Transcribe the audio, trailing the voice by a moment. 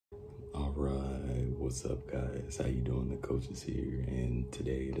What's up, guys? How you doing? The coach is here, and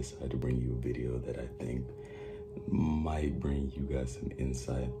today I decided to bring you a video that I think might bring you guys some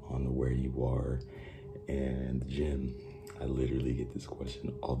insight on where you are and the gym. I literally get this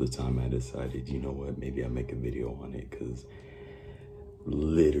question all the time. I decided, you know what, maybe I'll make a video on it, because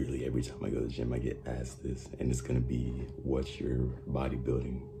literally every time I go to the gym I get asked this, and it's gonna be, what's your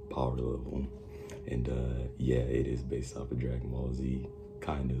bodybuilding power level? And yeah, it is based off of Dragon Ball Z,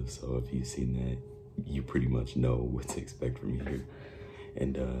 kind of. So if you've seen that, you pretty much know what to expect from me here.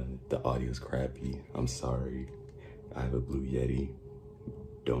 And the audio's crappy. I'm sorry. I have a Blue Yeti.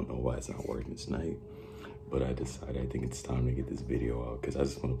 Don't know why it's not working tonight. But I decided I think it's time to get this video out, because I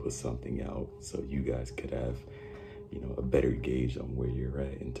just want to put something out so you guys could have, you know, a better gauge on where you're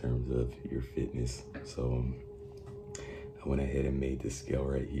at in terms of your fitness. So I went ahead and made this scale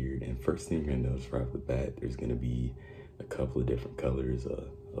right here. And first thing you're gonna notice right off the bat, there's gonna be a couple of different colors,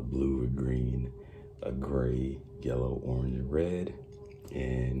 a blue, a green, a gray, yellow, orange, and red.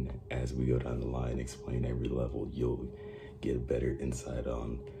 And as we go down the line, explain every level, you'll get a better insight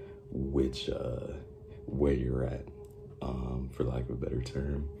on which, where you're at, for lack of a better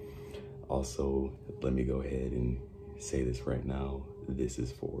term. Also, let me go ahead and say this right now. This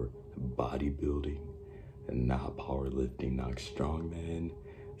is for bodybuilding and not powerlifting, not strongman.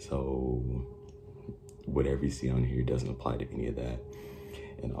 So whatever you see on here doesn't apply to any of that.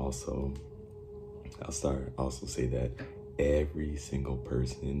 And also, I'll also say that every single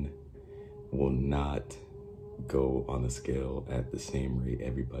person will not go on the scale at the same rate.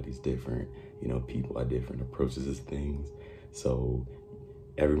 Everybody's different. You know, people have different approaches to things. So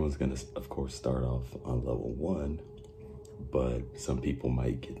everyone's gonna, of course, start off on level 1, but some people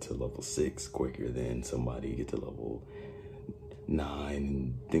might get to level 6 quicker than somebody get to level 9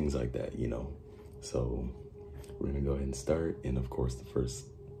 and things like that, you know. So we're gonna go ahead and start. And of course, the first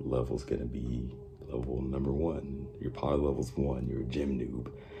level is gonna be level number 1. Your power level's 1. You're a gym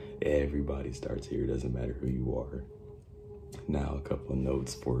noob. Everybody starts here. It doesn't matter who you are. Now, a couple of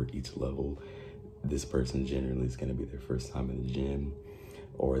notes for each level. This person generally is gonna be their first time in the gym,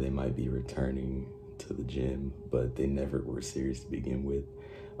 or they might be returning to the gym, but they never were serious to begin with.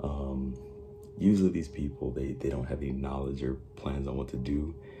 Usually these people, they don't have any knowledge or plans on what to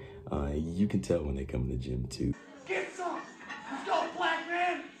do. You can tell when they come to the gym too. Get some! Let's go, black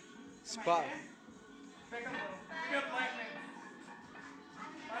man! Spot. Pick up a good black man.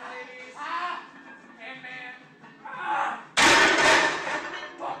 Hi, ladies. Ah! And man. Ah!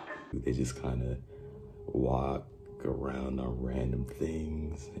 They just kind of walk around on random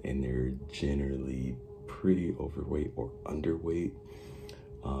things, and they're generally pretty overweight or underweight.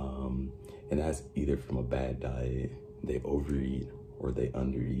 And that's either from a bad diet, they overeat, or they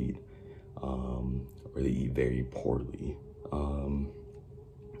undereat, or they eat very poorly.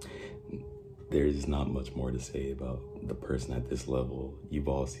 There's not much more to say about the person at this level. You've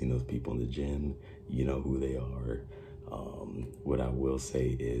all seen those people in the gym. You know who they are. What I will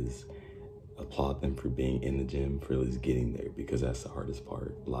say is, applaud them for being in the gym, for at least getting there, because that's the hardest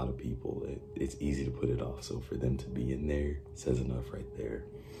part. A lot of people, it's easy to put it off. So for them to be in there says enough right there.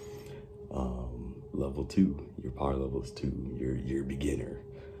 Level 2, your power level is 2. You're a beginner.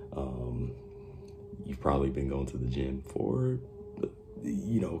 You've probably been going to the gym for,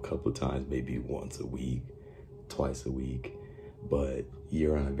 you know, a couple of times, maybe once a week, twice a week, but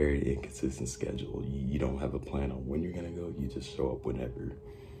you're on a very inconsistent schedule. You don't have a plan on when you're gonna go. You just show up whenever.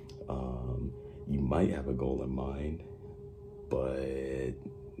 You might have a goal in mind, but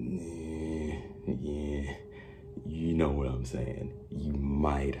yeah, you know what I'm saying. You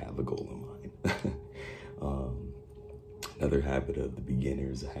might have a goal in mind. Another habit of the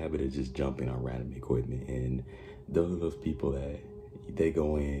beginners, a habit of just jumping on random equipment. And those are those people that they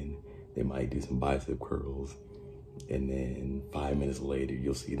go in, they might do some bicep curls, and then 5 minutes later,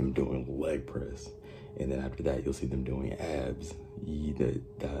 you'll see them doing leg press. And then after that, you'll see them doing abs.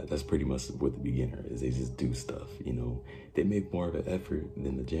 That's pretty much what the beginner is. They just do stuff, you know. They make more of an effort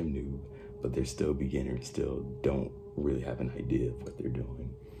than the gym noob, but they're still beginners, still don't really have an idea of what they're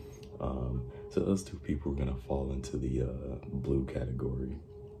doing. So those two people are gonna fall into the blue category.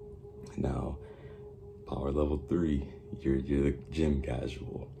 Now, power level 3, you're the gym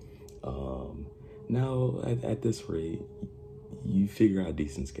casual. Now, at this rate, you figure out a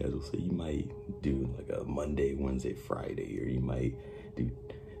decent schedule. So you might do like a Monday, Wednesday, Friday, or you might do,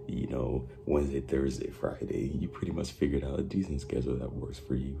 you know, Wednesday, Thursday, Friday. You pretty much figured out a decent schedule that works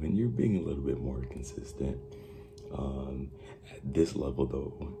for you, and you're being a little bit more consistent. At this level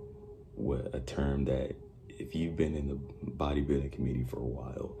though, a term that if you've been in the bodybuilding community for a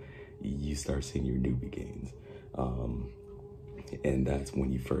while, you start seeing your newbie gains. And that's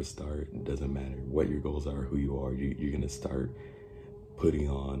when you first start. It doesn't matter what your goals are, who you are, you're gonna start putting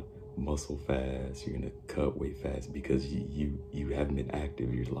on muscle fast, you're gonna cut weight fast because you haven't been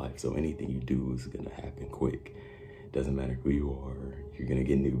active your life. So anything you do is gonna happen quick. Doesn't matter who you are, you're gonna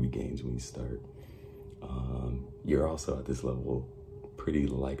get newbie gains when you start. You're also at this level pretty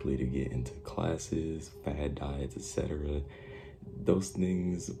likely to get into classes, fad diets, etc. Those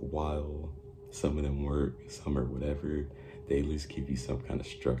things, while some of them work, some are whatever, they at least give you some kind of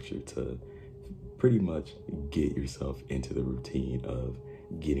structure to pretty much get yourself into the routine of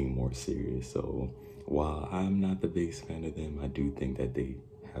getting more serious. So while I'm not the biggest fan of them, I do think that they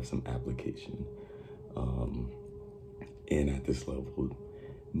have some application. And at this level,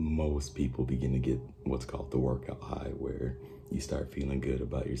 most people begin to get what's called the workout high, where you start feeling good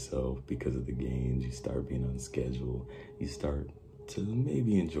about yourself because of the gains, you start being on schedule, you start to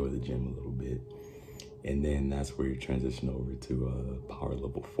maybe enjoy the gym a little bit. And then that's where you transition over to power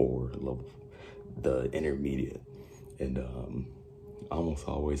level 4, the intermediate. And almost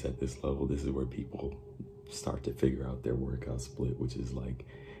always at this level, this is where people start to figure out their workout split, which is like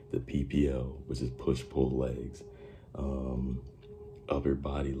the PPL, which is push-pull legs, upper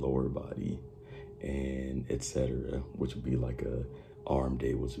body, lower body, and etc., which would be like a arm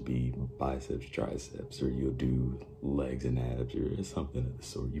day, which would be biceps, triceps, or you'll do legs and abs or something of the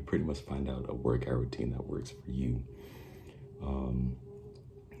sort. You pretty much find out a workout routine that works for you.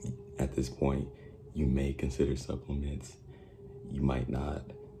 At this point, you may consider supplements, you might not,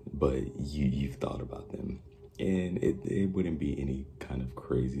 but you've thought about them. And it wouldn't be any kind of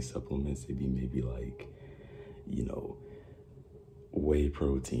crazy supplements. It'd be maybe like, you know, whey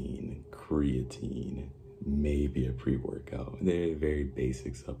protein, creatine, maybe a pre-workout. They're very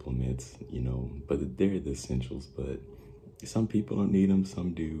basic supplements, you know, but they're the essentials. But some people don't need them,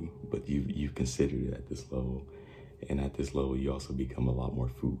 some do, but you've considered it at this level. And at this level, you also become a lot more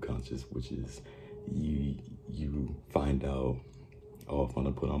food conscious, which is you find out, oh, if I want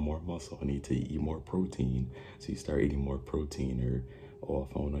to put on more muscle, I need to eat more protein. So you start eating more protein. Or, oh,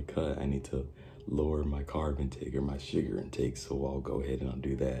 if I want to cut, I need to lower my carb intake or my sugar intake. So I'll go ahead and I'll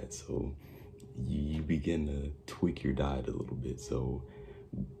do that. So you begin to tweak your diet a little bit. So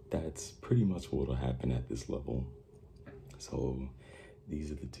that's pretty much what will happen at this level. So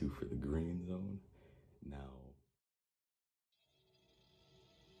these are the two for the green zone. Now,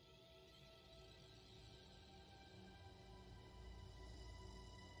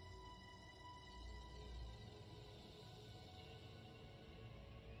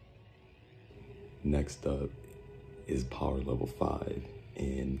 next up is power level 5,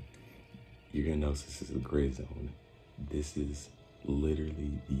 and you're gonna notice this is a gray zone. This is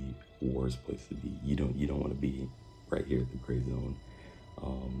literally the worst place to be. You don't want to be right here at the gray zone.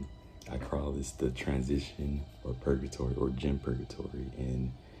 I call this the transition or purgatory or gym purgatory,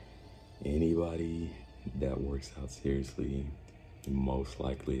 and anybody that works out seriously most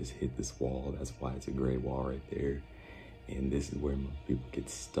likely has hit this wall. That's why it's a gray wall right there. And this is where most people get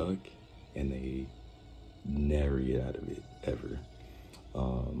stuck and they never get out of it, ever.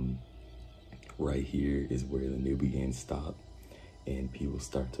 Right here is where the newbie gains stop and people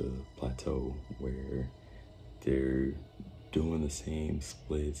start to plateau, where they're doing the same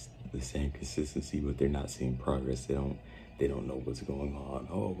splits, the same consistency, but they're not seeing progress. They don't know what's going on.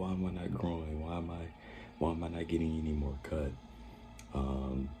 Oh, why am I not growing? Why am I not getting any more cut?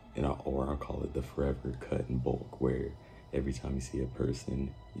 Or I'll call it the forever cut in bulk, where every time you see a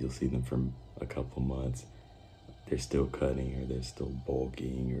person, you'll see them for a couple months, they're still cutting or they're still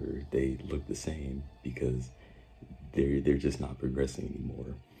bulking or they look the same because they're just not progressing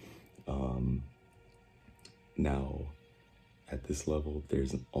anymore. Now, at this level,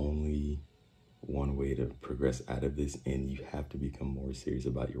 there's only one way to progress out of this, and you have to become more serious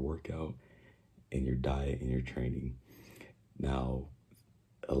about your workout and your diet and your training. Now,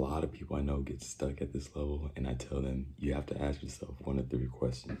 a lot of people I know get stuck at this level, and I tell them you have to ask yourself one of 3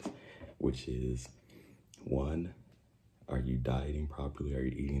 questions, which is, 1, are you dieting properly? Are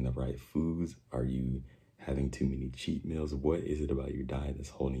you eating the right foods? Are you having too many cheat meals? What is it about your diet that's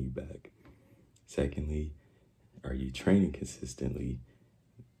holding you back? Secondly, are you training consistently?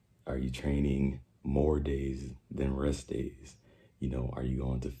 Are you training more days than rest days? You know, are you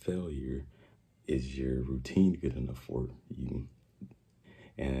going to failure? Is your routine good enough for you?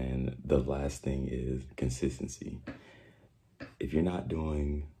 And the last thing is consistency. If you're not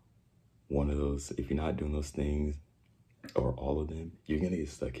doing one of those, if you're not doing those things or all of them, you're gonna get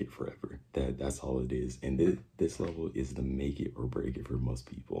stuck here forever. That's all it is. And this level is the make it or break it for most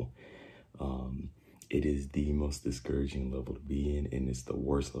people. It is the most discouraging level to be in, and it's the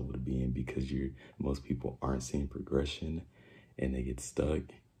worst level to be in because most people aren't seeing progression and they get stuck,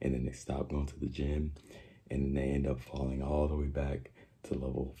 and then they stop going to the gym, and then they end up falling all the way back to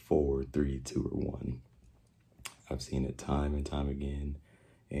level 4, 3, 2, or 1. I've seen it time and time again,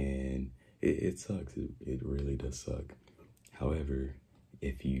 and it sucks. It really does suck. However,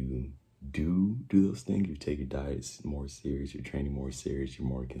 if you do those things, you take your diets more serious, your training more serious, you're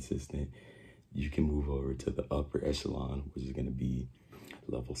more consistent, you can move over to the upper echelon, which is going to be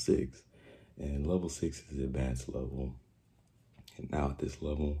level 6. And level 6 is the advanced level. And now at this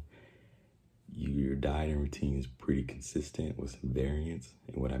level, your diet and routine is pretty consistent with some variance.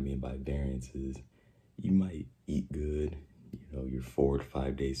 And what I mean by variance is you might eat good, your 4 to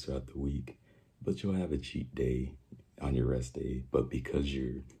 5 days throughout the week, but you'll have a cheat day on your rest day. But because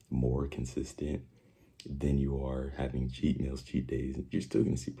you're more consistent than you are having cheat meals, cheat days, you're still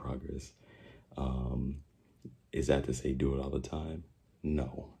going to see progress. Is that to say do it all the time?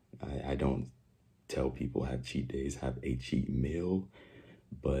 No, I don't tell people have cheat days, have a cheat meal,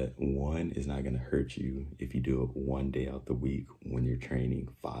 but one is not going to hurt you if you do it 1 day out the week when you're training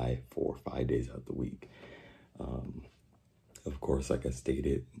 4 or 5 days out the week. Of course, like I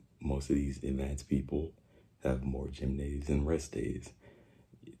stated, most of these advanced people have more gym days and rest days.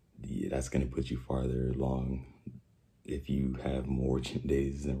 Yeah, that's going to put you farther along. If you have more gym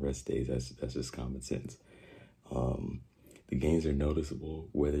days and rest days, that's just common sense. The gains are noticeable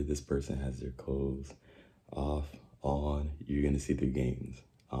whether this person has their clothes off, on, you're going to see their gains.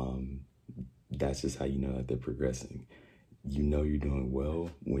 That's just how you know that they're progressing. You know you're doing well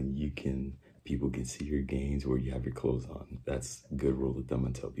when people can see your gains where you have your clothes on. That's a good rule of thumb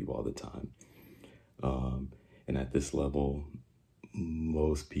I tell people all the time. And at this level,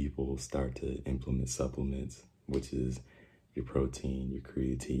 most people start to implement supplements, which is your protein, your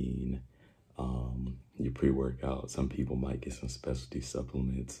creatine, your pre-workout. Some people might get some specialty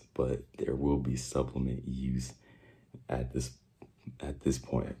supplements, but there will be supplement use at this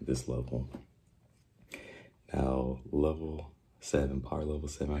point, at this level. Now, level 7, power level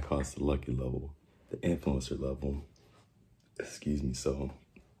 7, I call it the lucky level, the influencer level. Excuse me. So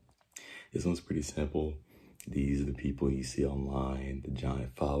this one's pretty simple. These are the people you see online, the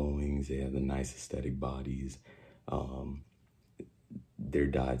giant followings. They have the nice aesthetic bodies. Their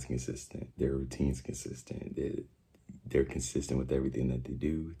diet's consistent. Their routine's consistent. They're consistent with everything that they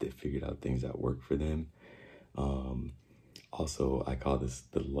do. They figured out things that work for them. Also, I call this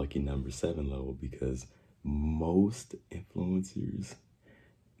the lucky number 7 level because most influencers,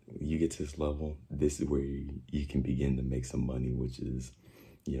 you get to this level, this is where you can begin to make some money, which is,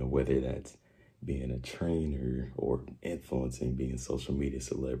 whether that's being a trainer or influencing, being a social media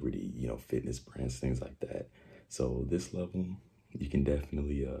celebrity, fitness brands, things like that. So this level, you can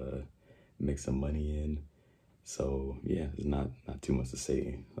definitely make some money in. So yeah, there's not too much to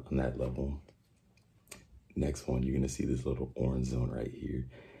say on that level. Next one, you're gonna see this little orange zone right here.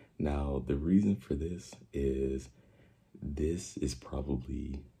 Now, the reason for this is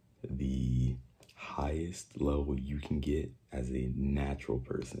probably the highest level you can get as a natural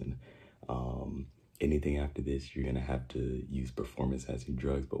person. Anything after this, you're gonna have to use performance-enhancing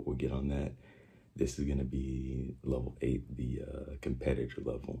drugs, but we'll get on that. This is gonna be level 8, the competitor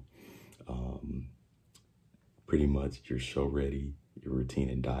level. Pretty much, you're show ready. Your routine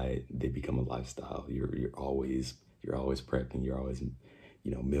and diet, they become a lifestyle. You're always prepping. You're always,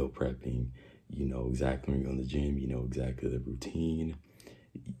 meal prepping. You know exactly when you're in the gym. You know exactly the routine.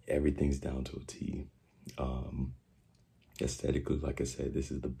 Everything's down to a T. Aesthetically, like I said,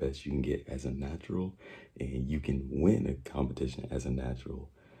 this is the best you can get as a natural, and you can win a competition as a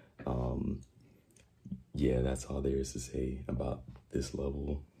natural. Yeah, that's all there is to say about this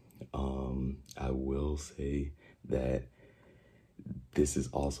level. I will say that this is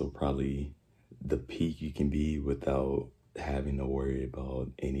also probably the peak you can be without having to worry about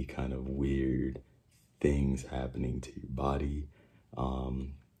any kind of weird things happening to your body.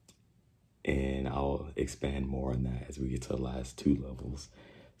 And I'll expand more on that as we get to the last 2 levels.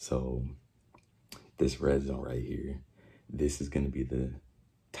 So this red zone right here, this is going to be the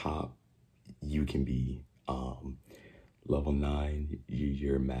top you can be. Level 9,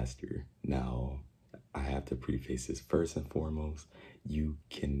 you're a master. Now, I have to preface this first and foremost, you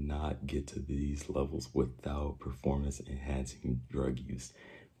cannot get to these levels without performance-enhancing drug use,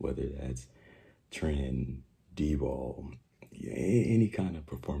 whether that's Tren, D-ball, any kind of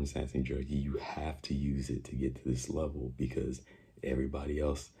performance-enhancing drug. You have to use it to get to this level because everybody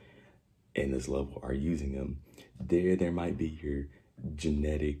else in this level are using them. There might be your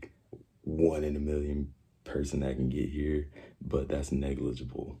genetic 1 in a million person that can get here, but that's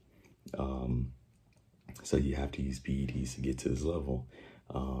negligible. So you have to use PEDs to get to this level.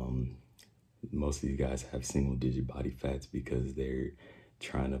 Most of these guys have single-digit body fats because they're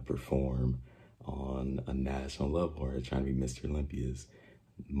trying to perform on a national level or trying to be Mr. Olympias.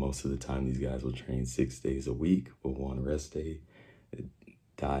 Most of the time, these guys will train 6 days a week with 1 rest day.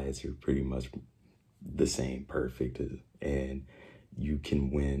 Diets are pretty much the same, perfect, and you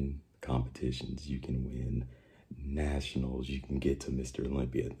can win competitions. You can win nationals. You can get to Mr.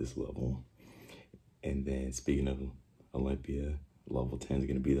 Olympia at this level. And then speaking of Olympia, level 10 is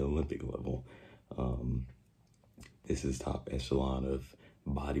going to be the Olympic level. This is top echelon of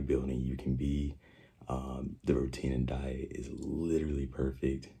bodybuilding you can be. The routine and diet is literally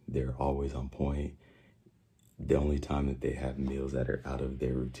perfect. They're always on point. The only time that they have meals that are out of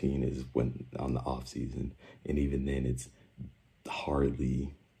their routine is when on the off season. And even then it's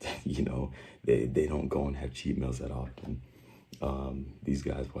hardly, you know, they don't go and have cheat meals that often. These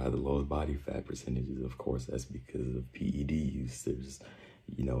guys will have the lowest body fat percentages. Of course, that's because of PED use. There's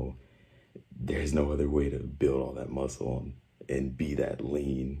no other way to build all that muscle and be that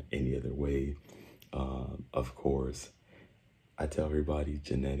lean any other way. Of course, I tell everybody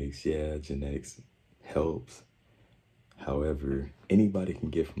genetics helps. However, anybody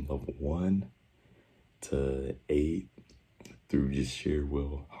can get from level 1 to 8 through just sheer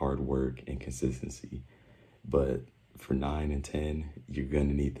will, hard work, and consistency. But for 9 and 10, you're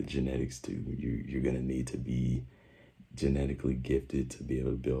gonna need the genetics too. You're gonna need to be genetically gifted to be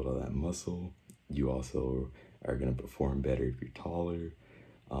able to build all that muscle. You also are gonna perform better if you're taller.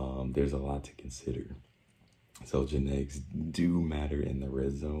 There's a lot to consider. So genetics do matter in the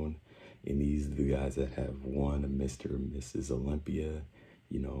red zone. And these are the guys that have won a Mr. or Mrs. Olympia.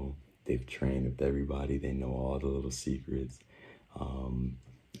 You know, they've trained with everybody. They know all the little secrets.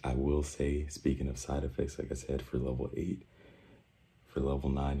 I will say, speaking of side effects, like I said, for level 8, for level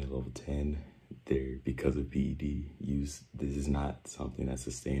 9 and level 10, because of PED use, this is not something that's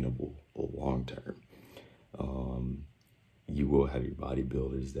sustainable long term. You will have your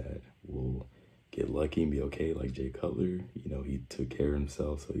bodybuilders that will get lucky and be okay, like Jay Cutler. You know, he took care of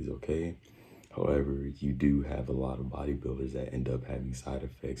himself, so he's okay. However, you do have a lot of bodybuilders that end up having side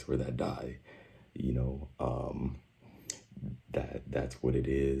effects or that die. You know, that's what it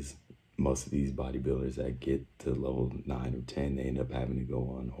is. Most of these bodybuilders that get to level 9 or 10, they end up having to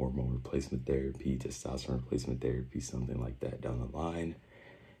go on hormone replacement therapy, testosterone replacement therapy, something like that down the line,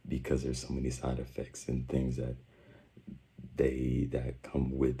 because there's so many side effects and things that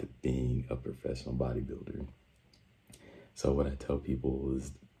come with being a professional bodybuilder. So what I tell people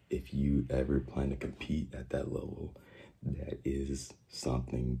is, if you ever plan to compete at that level, that is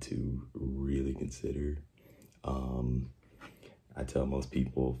something to really consider. I tell most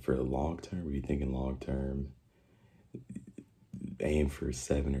people, for the long term, if you're thinking long term, aim for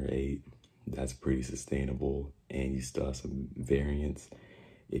 7 or 8. That's pretty sustainable, and you still have some variance.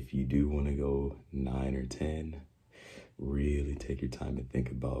 If you do want to go 9 or 10, really take your time and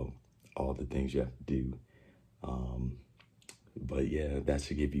think about all the things you have to do. But yeah, that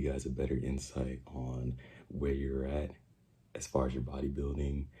should give you guys a better insight on where you're at as far as your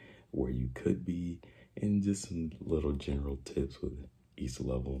bodybuilding, where you could be, and just some little general tips with each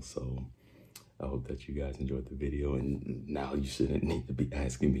level. So I hope that you guys enjoyed the video, and now you shouldn't need to be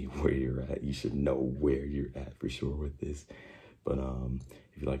asking me where you're at. You should know where you're at for sure with this. But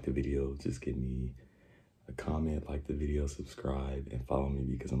if you like the video, just give me a comment, like the video, subscribe, and follow me,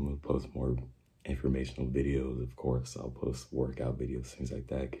 because I'm gonna post more informational videos. Of course, I'll post workout videos, things like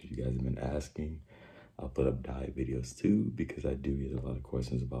that, because you guys have been asking. I'll put up diet videos too, because I do get a lot of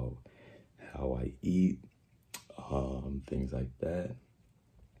questions about how I eat, things like that.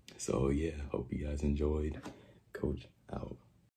 So yeah, hope you guys enjoyed. Coach out.